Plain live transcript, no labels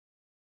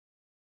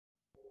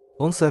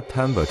On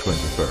September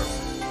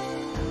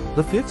 21st,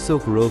 the Fifth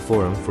Silk Road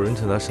Forum for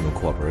International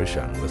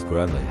Cooperation was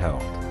grandly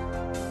held.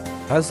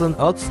 As an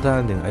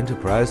outstanding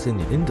enterprise in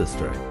the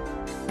industry,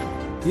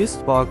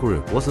 Eastbart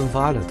Group was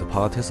invited to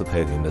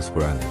participate in this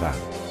grand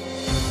event.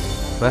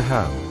 Bai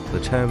Han, the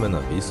chairman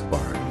of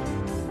Eastbart,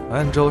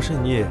 and Zhou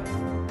Shenye,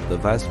 the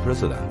vice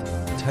president,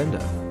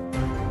 attended.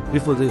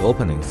 Before the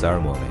opening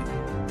ceremony,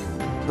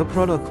 the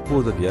product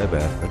booth of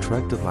Eastbart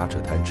attracted much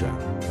attention.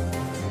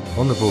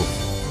 On the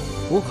booth,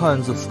 all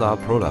kinds of star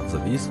products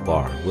of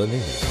Eastbart were neatly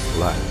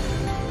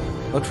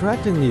displayed,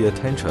 attracting the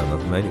attention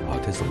of many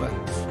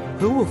participants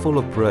who were full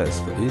of praise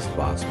for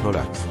Eastbart's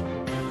products.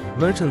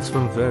 Merchants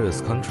from various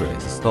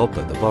countries stopped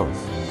at the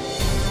booth,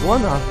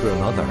 one after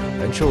another,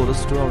 and showed a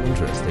strong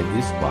interest in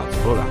Eastbart's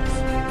products.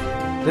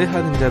 They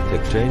had in-depth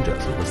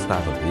exchanges with the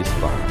staff of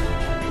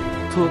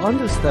Eastbart to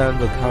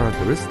understand the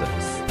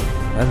characteristics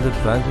and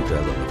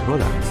advantages of the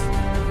products.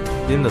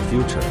 In the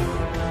future,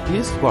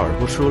 Eastbart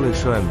will surely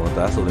shine more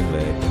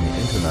dazzlingly in the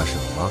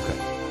international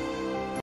market.